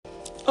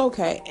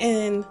Okay,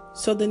 and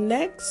so the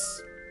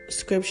next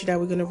scripture that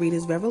we're going to read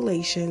is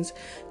Revelations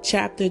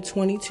chapter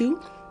 22,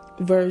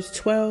 verse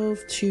 12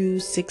 to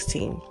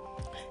 16.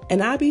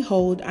 And I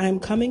behold, I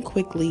am coming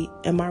quickly,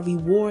 and my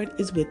reward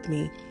is with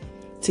me,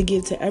 to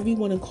give to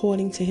everyone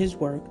according to his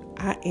work.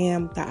 I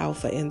am the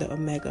Alpha and the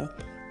Omega,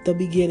 the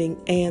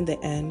beginning and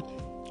the end,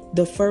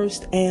 the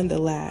first and the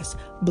last.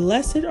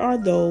 Blessed are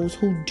those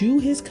who do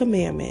his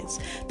commandments,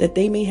 that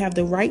they may have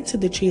the right to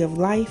the tree of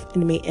life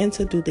and may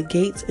enter through the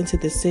gates into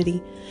the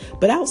city.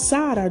 But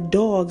outside are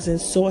dogs and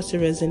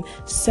sorcerers and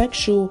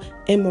sexual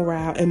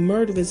immoral and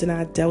murderers and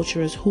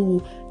adulterers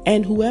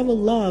and whoever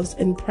loves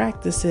and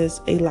practices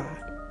a lie.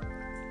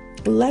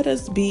 Let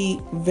us be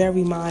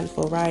very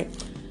mindful, right?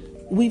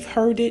 We've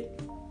heard it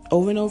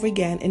over and over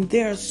again, and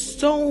there are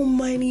so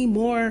many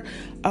more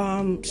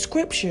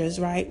scriptures,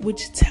 right,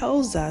 which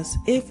tells us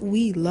if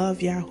we love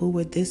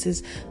Yahuah, this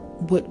is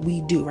what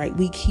we do, right?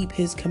 We keep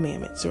his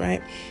commandments,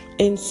 right?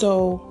 And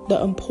so the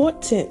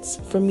importance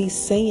for me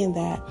saying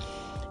that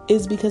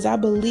is because I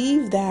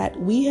believe that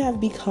we have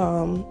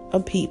become a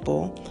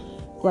people,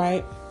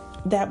 right,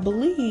 that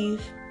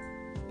believe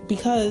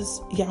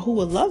because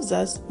Yahuah loves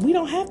us, we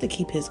don't have to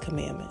keep his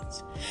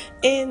commandments.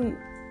 And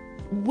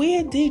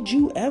where did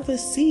you ever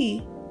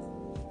see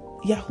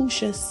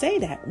Yahusha say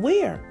that?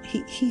 Where?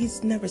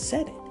 He's never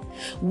said it.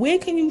 Where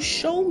can you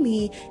show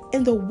me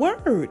in the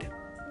word?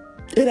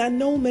 And I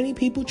know many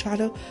people try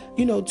to,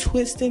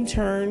 twist and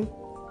turn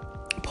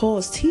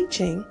Paul's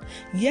teaching.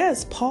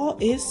 Yes, Paul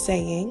is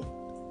saying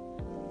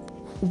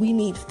we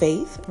need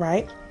faith,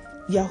 right?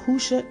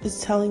 Yahusha is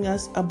telling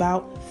us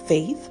about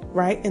faith,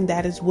 right? And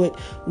that is what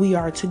we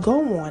are to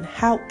go on.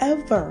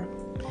 However,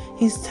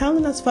 he's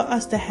telling us for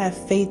us to have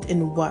faith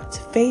in what?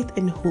 Faith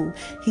in who?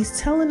 He's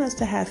telling us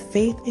to have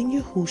faith in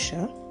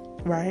Yahusha,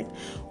 right?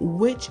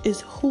 Which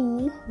is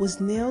who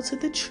was nailed to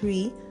the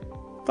tree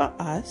for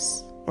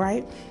us,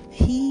 right?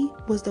 He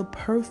was the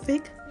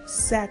perfect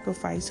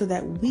sacrifice so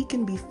that we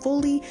can be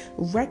fully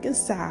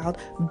reconciled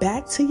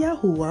back to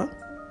Yahuah.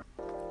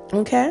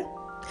 Okay?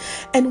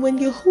 And when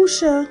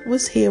Yahushua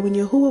was here in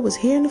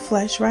the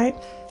flesh, right?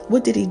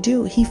 What did he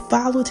do? He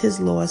followed his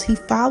laws. He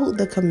followed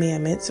the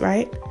commandments,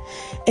 right?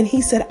 And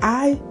he said,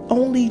 I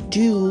only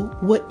do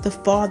what the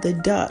Father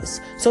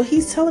does. So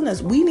he's telling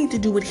us we need to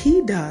do what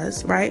he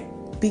does, right?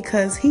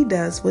 Because he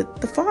does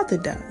what the Father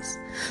does.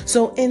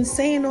 So in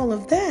saying all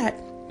of that,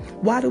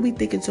 why do we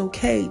think it's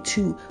okay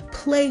to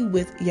play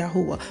with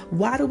Yahuah?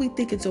 Why do we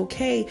think it's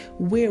okay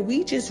where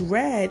we just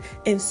read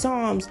in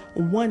Psalms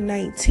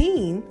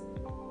 119,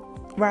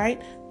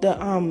 right?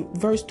 The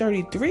verse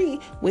 33,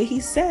 where he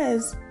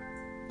says,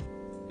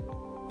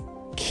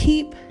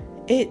 keep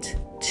it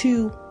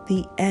to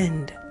the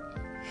end,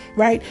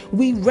 right?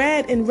 We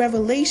read in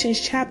Revelations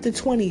chapter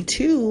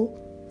 22,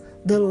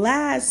 the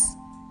last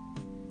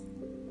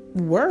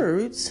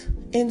words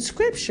in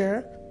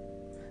scripture,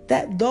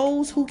 that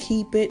those who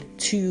keep it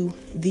to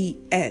the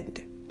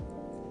end.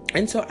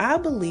 And so I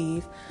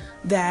believe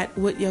that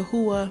what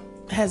Yahuah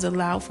has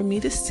allowed for me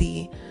to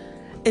see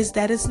is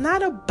that it's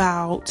not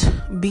about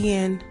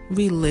being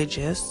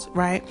religious,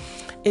 right?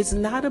 It's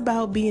not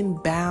about being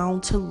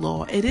bound to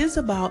law. It is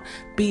about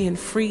being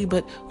free,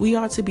 but we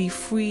are to be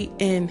free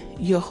in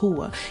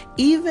Yahuah.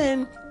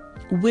 Even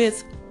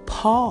with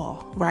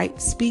Paul,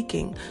 right,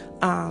 speaking,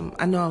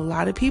 I know a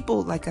lot of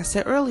people, like I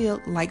said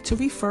earlier, like to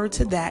refer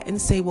to that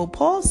and say, well,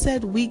 Paul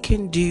said we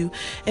can do,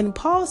 and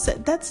Paul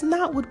said that's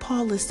not what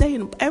Paul is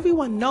saying.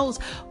 Everyone knows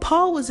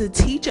Paul was a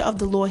teacher of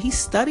the law. He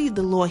studied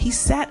the law. He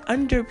sat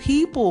under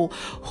people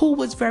who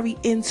was very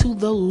into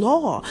the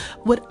law.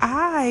 What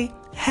I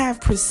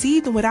have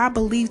perceived and what I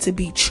believe to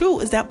be true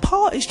is that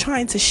Paul is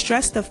trying to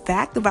stress the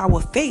fact of our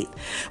faith,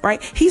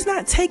 right? He's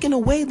not taking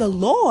away the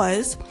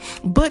laws,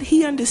 but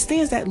he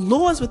understands that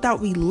laws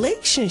without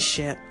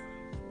relationship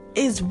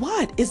is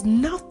what? Is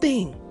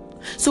nothing.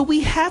 So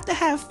we have to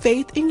have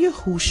faith in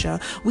Yahusha.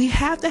 We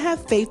have to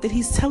have faith that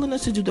he's telling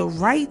us to do the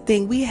right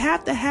thing. We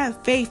have to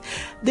have faith.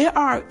 There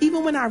are,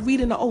 even when I read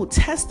in the Old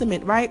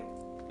Testament, right?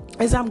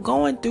 As I'm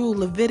going through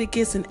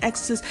Leviticus and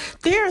Exodus,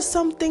 there are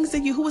some things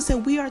that Yahuah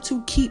said we are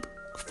to keep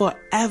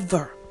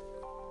forever.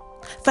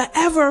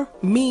 Forever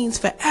means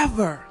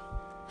forever.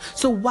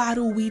 So why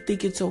do we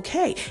think it's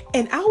okay?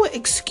 And our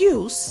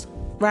excuse,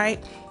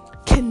 right,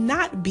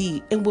 cannot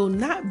be and will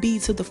not be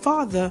to the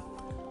Father,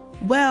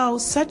 well,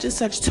 such and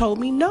such told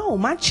me. No,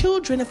 my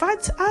children, if I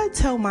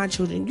tell my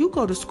children, you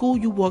go to school,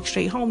 you walk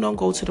straight home, don't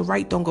go to the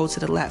right, don't go to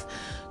the left.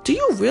 Do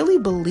you really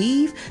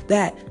believe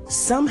that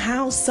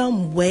somehow,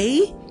 some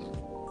way,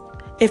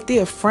 if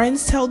their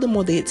friends tell them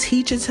or their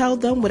teacher tell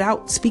them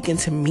without speaking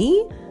to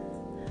me,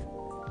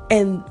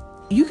 and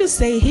you can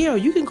stay here or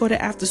you can go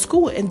to after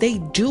school and they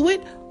do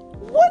it,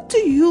 what do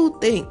you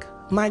think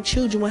my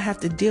children will have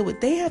to deal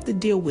with? They have to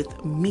deal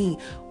with me.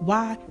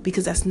 Why?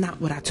 Because that's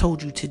not what I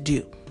told you to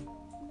do.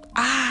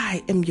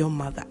 I am your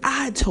mother.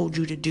 I told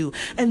you to do.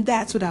 And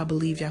that's what I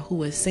believe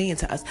Yahuah is saying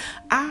to us.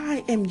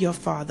 I am your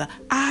father.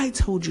 I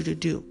told you to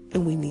do.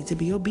 And we need to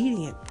be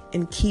obedient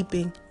in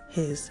keeping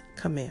his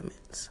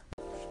commandments.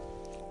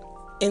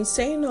 In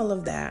saying all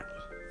of that,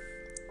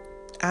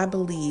 I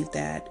believe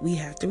that we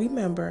have to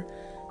remember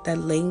that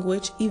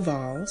language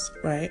evolves,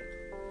 right?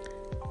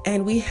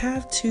 And we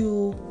have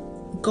to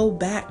go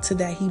back to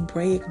that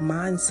Hebraic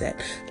mindset.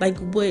 Like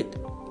what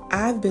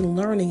I've been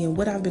learning and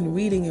what I've been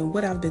reading and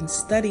what I've been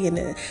studying,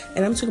 and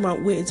I'm talking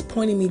about where it's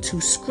pointing me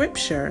to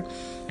scripture,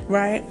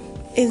 right?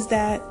 Is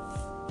that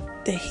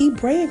the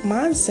Hebraic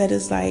mindset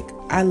is like,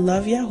 I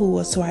love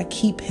Yahuah, so I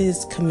keep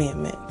his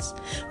commandments,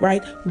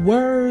 right?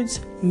 Words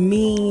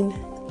mean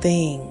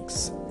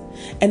things.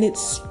 And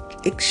it's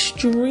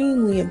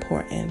extremely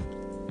important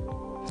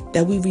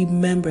that we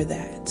remember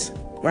that,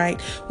 right?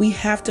 We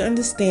have to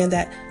understand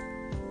that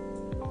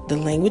the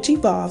language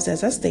evolves,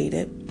 as I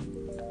stated,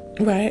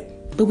 right?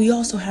 But we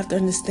also have to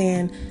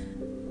understand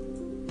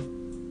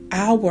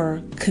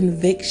our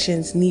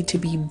convictions need to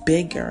be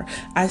bigger.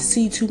 I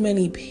see too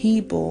many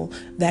people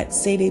that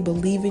say they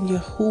believe in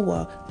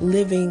Yahuah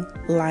living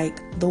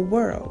like the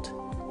world.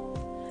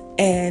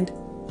 And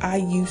I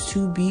used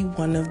to be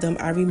one of them.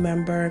 I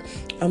remember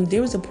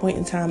there was a point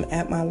in time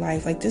at my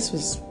life, like this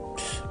was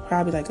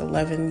probably like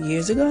 11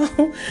 years ago.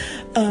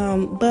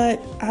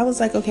 But I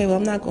was like, okay, well,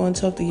 I'm not going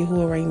to talk to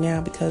Yahuah right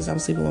now because I'm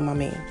sleeping with my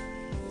man.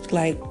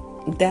 Like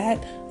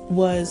that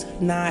was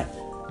not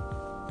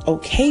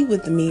okay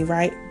with me,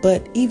 right?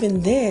 But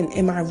even then,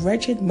 in my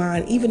wretched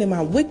mind, even in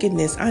my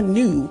wickedness, I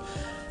knew,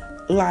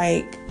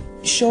 like,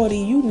 shorty,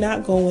 you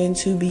not going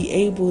to be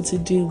able to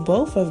do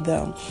both of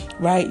them,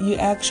 right? You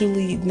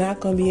actually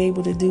not going to be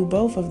able to do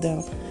both of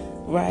them,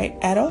 right?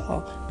 At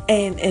all.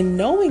 And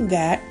knowing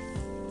that,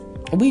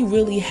 we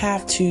really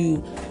have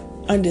to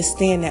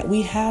understand that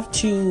we have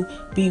to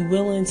be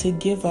willing to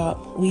give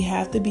up. We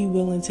have to be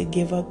willing to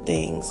give up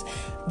things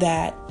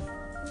that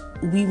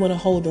we want to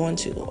hold on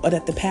to, or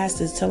that the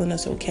pastor is telling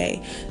us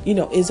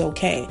is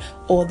okay,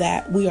 or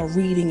that we are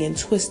reading and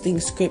twisting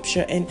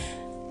scripture, and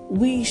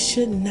we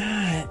should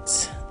not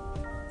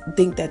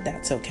think that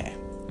that's okay.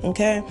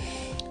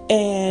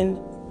 And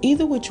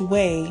either which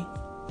way,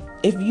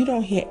 if you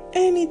don't hear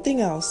anything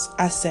else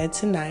I said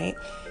tonight,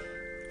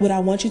 what I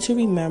want you to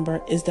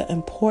remember is the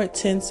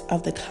importance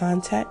of the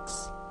context,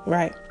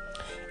 right?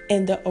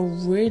 And the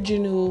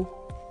original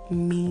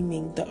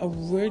meaning, the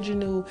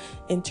original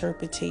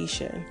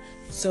interpretation.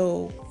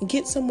 So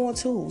get some more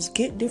tools,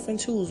 get different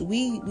tools.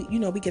 We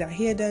get our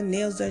hair done,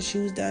 nails done,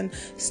 shoes done,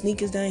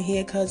 sneakers done,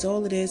 haircuts,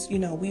 all of this,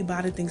 we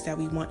buy the things that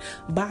we want.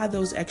 Buy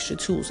those extra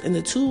tools, and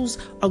the tools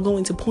are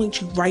going to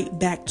point you right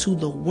back to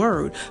the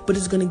word, but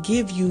it's going to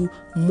give you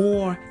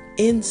more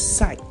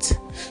insight.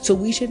 So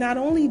we should not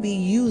only be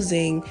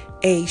using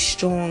a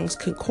Strong's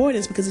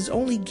Concordance, because it's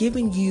only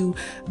giving you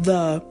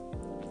the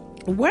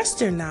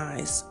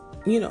westernized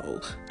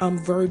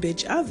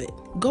verbiage of it.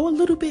 Go a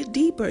little bit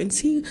deeper and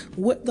see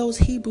what those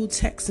Hebrew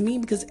texts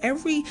mean, because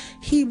every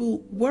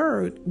Hebrew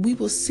word we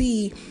will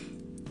see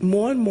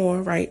more and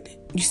more, right?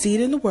 You see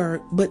it in the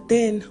word, but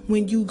then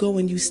when you go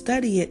and you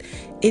study it,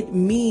 it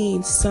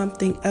means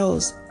something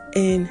else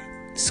in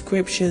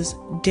scriptures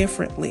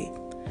differently.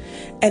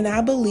 And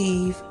I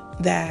believe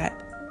that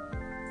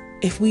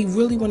if we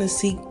really want to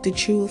seek the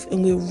truth,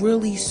 and we're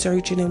really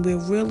searching and we're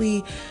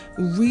really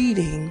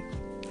reading,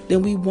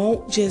 then we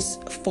won't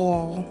just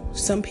fall.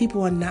 Some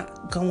people are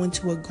not going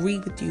to agree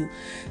with you.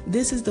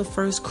 This is the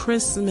first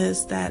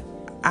Christmas that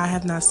I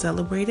have not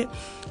celebrated.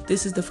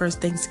 This is the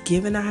first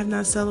Thanksgiving I have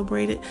not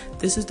celebrated.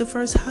 This is the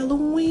first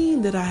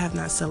Halloween that I have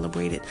not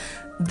celebrated.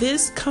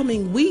 This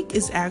coming week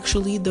is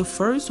actually the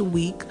first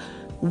week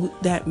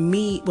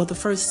the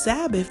first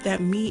Sabbath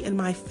that me and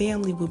my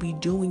family will be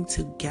doing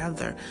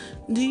together.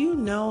 Do you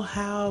know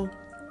how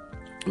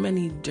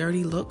many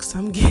dirty looks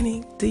I'm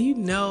getting? Do you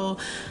know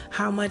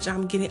how much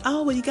I'm getting?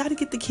 Oh, well, you got to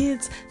get the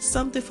kids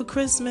something for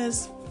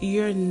Christmas.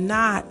 You're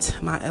not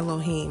my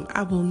Elohim.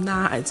 I will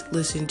not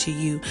listen to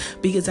you,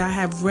 because I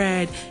have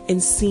read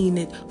and seen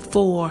it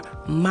for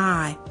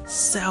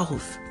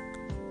myself.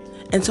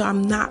 And so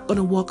I'm not going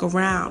to walk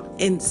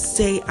around and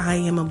say I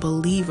am a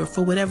believer.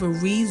 For whatever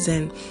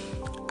reason,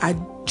 I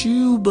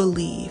do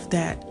believe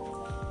that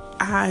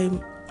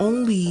I'm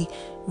only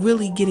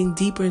really getting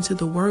deeper into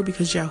the word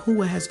because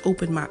Yahuah has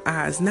opened my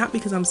eyes, not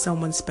because I'm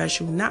someone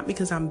special, not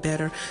because I'm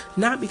better,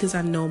 not because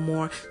I know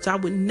more. So I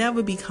would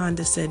never be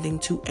condescending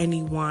to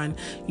anyone.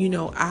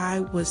 I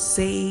was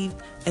saved,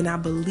 and I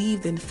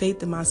believed in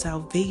faith, and my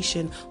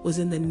salvation was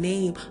in the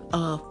name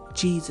of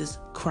Jesus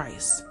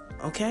Christ.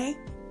 Okay?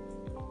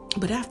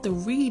 But after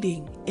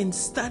reading and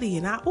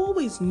studying, I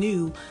always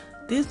knew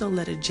there's no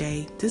letter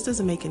J. This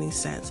doesn't make any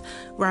sense,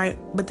 right?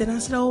 But then I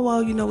said, oh,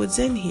 well, it's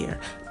in here.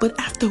 But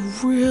after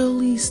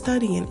really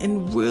studying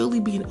and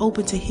really being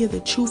open to hear the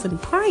truth and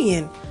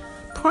praying,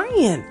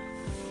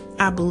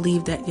 I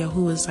believe that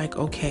Yahuah is like,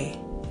 okay,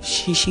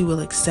 she will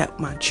accept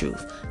my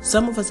truth.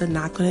 Some of us are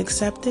not going to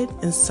accept it,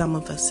 and some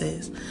of us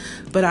is.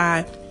 But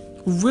I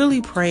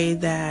really pray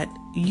that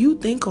you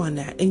think on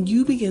that, and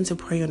you begin to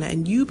pray on that,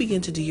 and you begin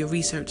to do your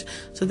research,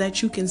 so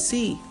that you can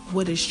see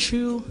what is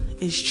true,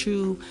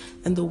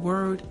 and the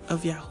word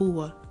of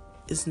Yahuah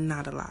is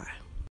not a lie.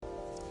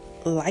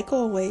 Like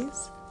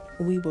always,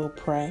 we will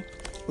pray.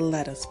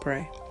 Let us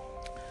pray.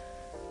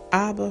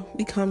 Abba,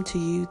 we come to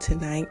you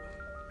tonight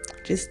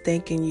just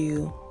thanking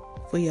you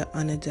for your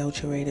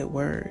unadulterated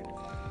word.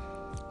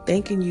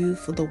 Thanking you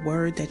for the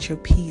word that your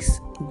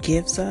peace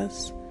gives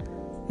us,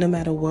 no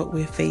matter what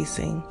we're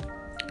facing.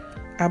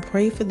 I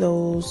pray for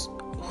those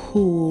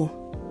who,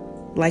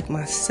 like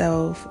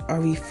myself,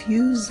 are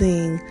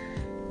refusing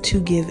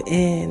to give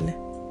in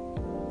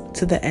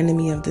to the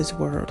enemy of this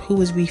world,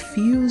 who is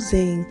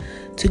refusing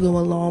to go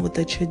along with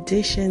the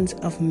traditions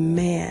of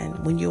man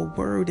when your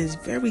word is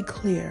very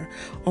clear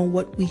on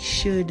what we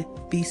should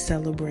be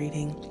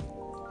celebrating.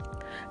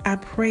 I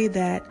pray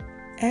that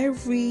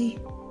every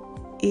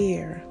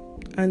ear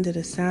under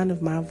the sound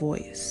of my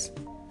voice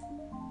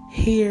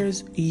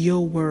hears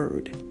your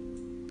word,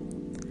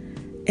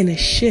 and a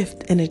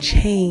shift and a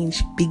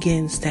change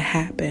begins to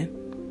happen.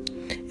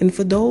 And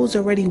for those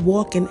already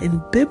walking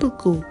in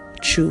biblical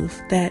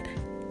truth, that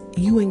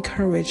you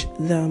encourage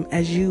them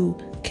as you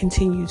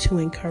continue to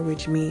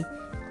encourage me.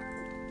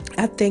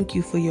 I thank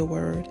you for your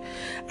word.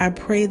 I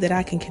pray that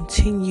I can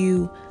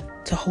continue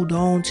to hold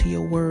on to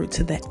your word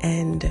to the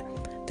end,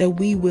 that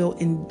we will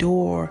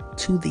endure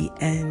to the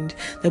end,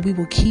 that we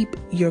will keep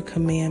your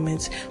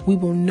commandments, we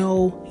will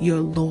know your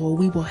law,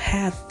 we will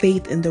have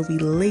faith in the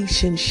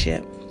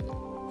relationship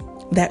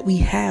that we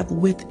have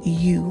with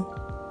you.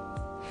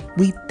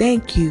 We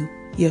thank you,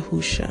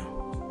 Yahuah,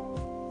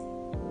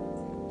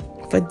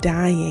 for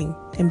dying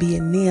and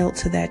being nailed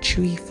to that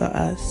tree for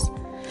us.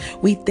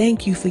 We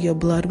thank you for your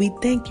blood. We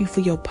thank you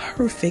for your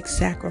perfect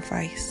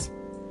sacrifice.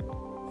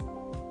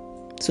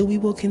 So we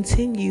will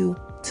continue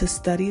to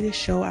study to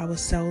show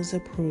ourselves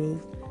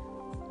approved.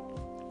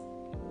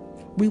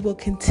 We will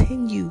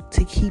continue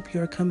to keep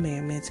your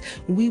commandments.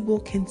 We will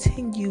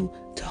continue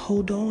to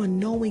hold on,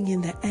 knowing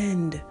in the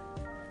end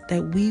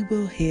that we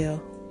will hear,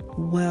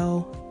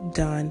 "Well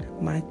done,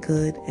 my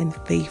good and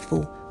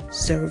faithful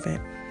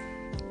servant."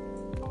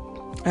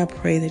 I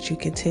pray that you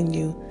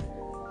continue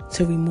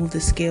to remove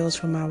the scales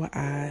from our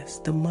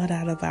eyes, the mud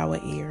out of our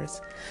ears,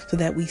 so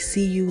that we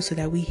see you, so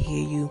that we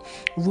hear you.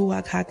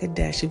 Ruach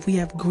HaKodesh, if we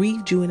have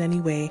grieved you in any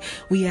way,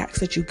 we ask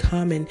that you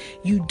come and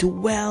you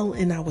dwell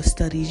in our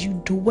studies, you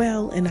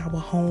dwell in our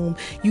home,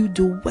 you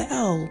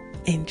dwell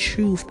in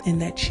truth,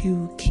 and that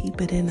you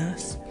keep it in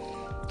us.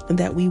 And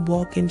that we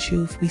walk in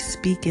truth, we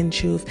speak in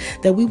truth,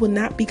 that we will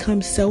not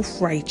become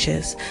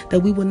self-righteous,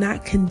 that we will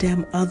not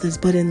condemn others,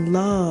 but in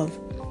love.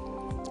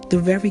 The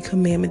very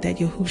commandment that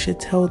Yahuah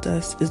told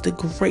us is the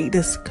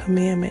greatest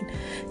commandment,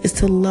 is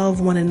to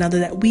love one another,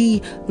 that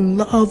we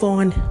love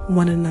on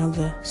one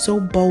another so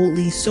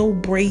boldly, so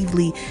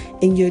bravely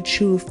in your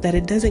truth, that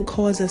it doesn't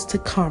cause us to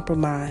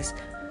compromise,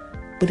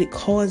 but it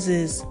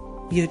causes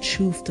your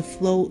truth to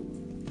float.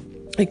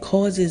 It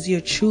causes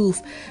your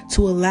truth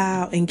to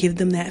allow and give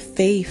them that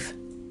faith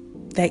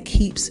that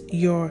keeps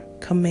your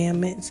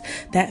commandments,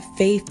 that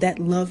faith that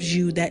loves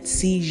you, that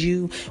sees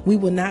you. We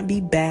will not be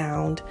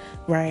bound,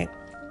 right?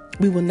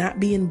 We will not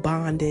be in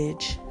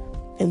bondage,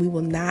 and we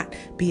will not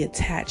be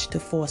attached to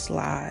false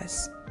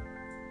lies,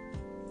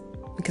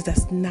 because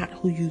that's not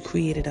who you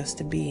created us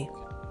to be.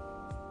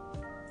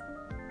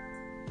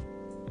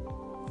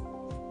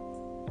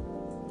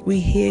 We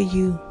hear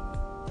you,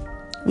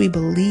 we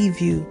believe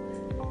you,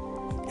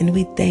 and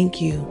we thank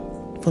you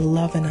for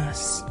loving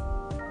us.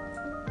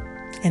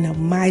 In the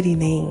mighty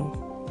name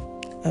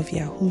of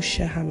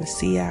Yahuah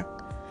HaMashiach,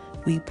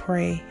 we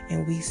pray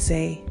and we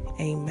say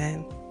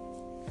amen.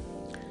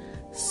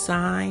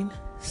 Signed,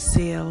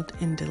 sealed,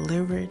 and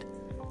delivered.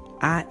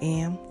 I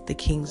am the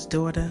King's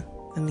daughter,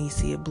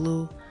 Anicia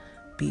Blue.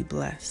 Be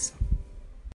blessed.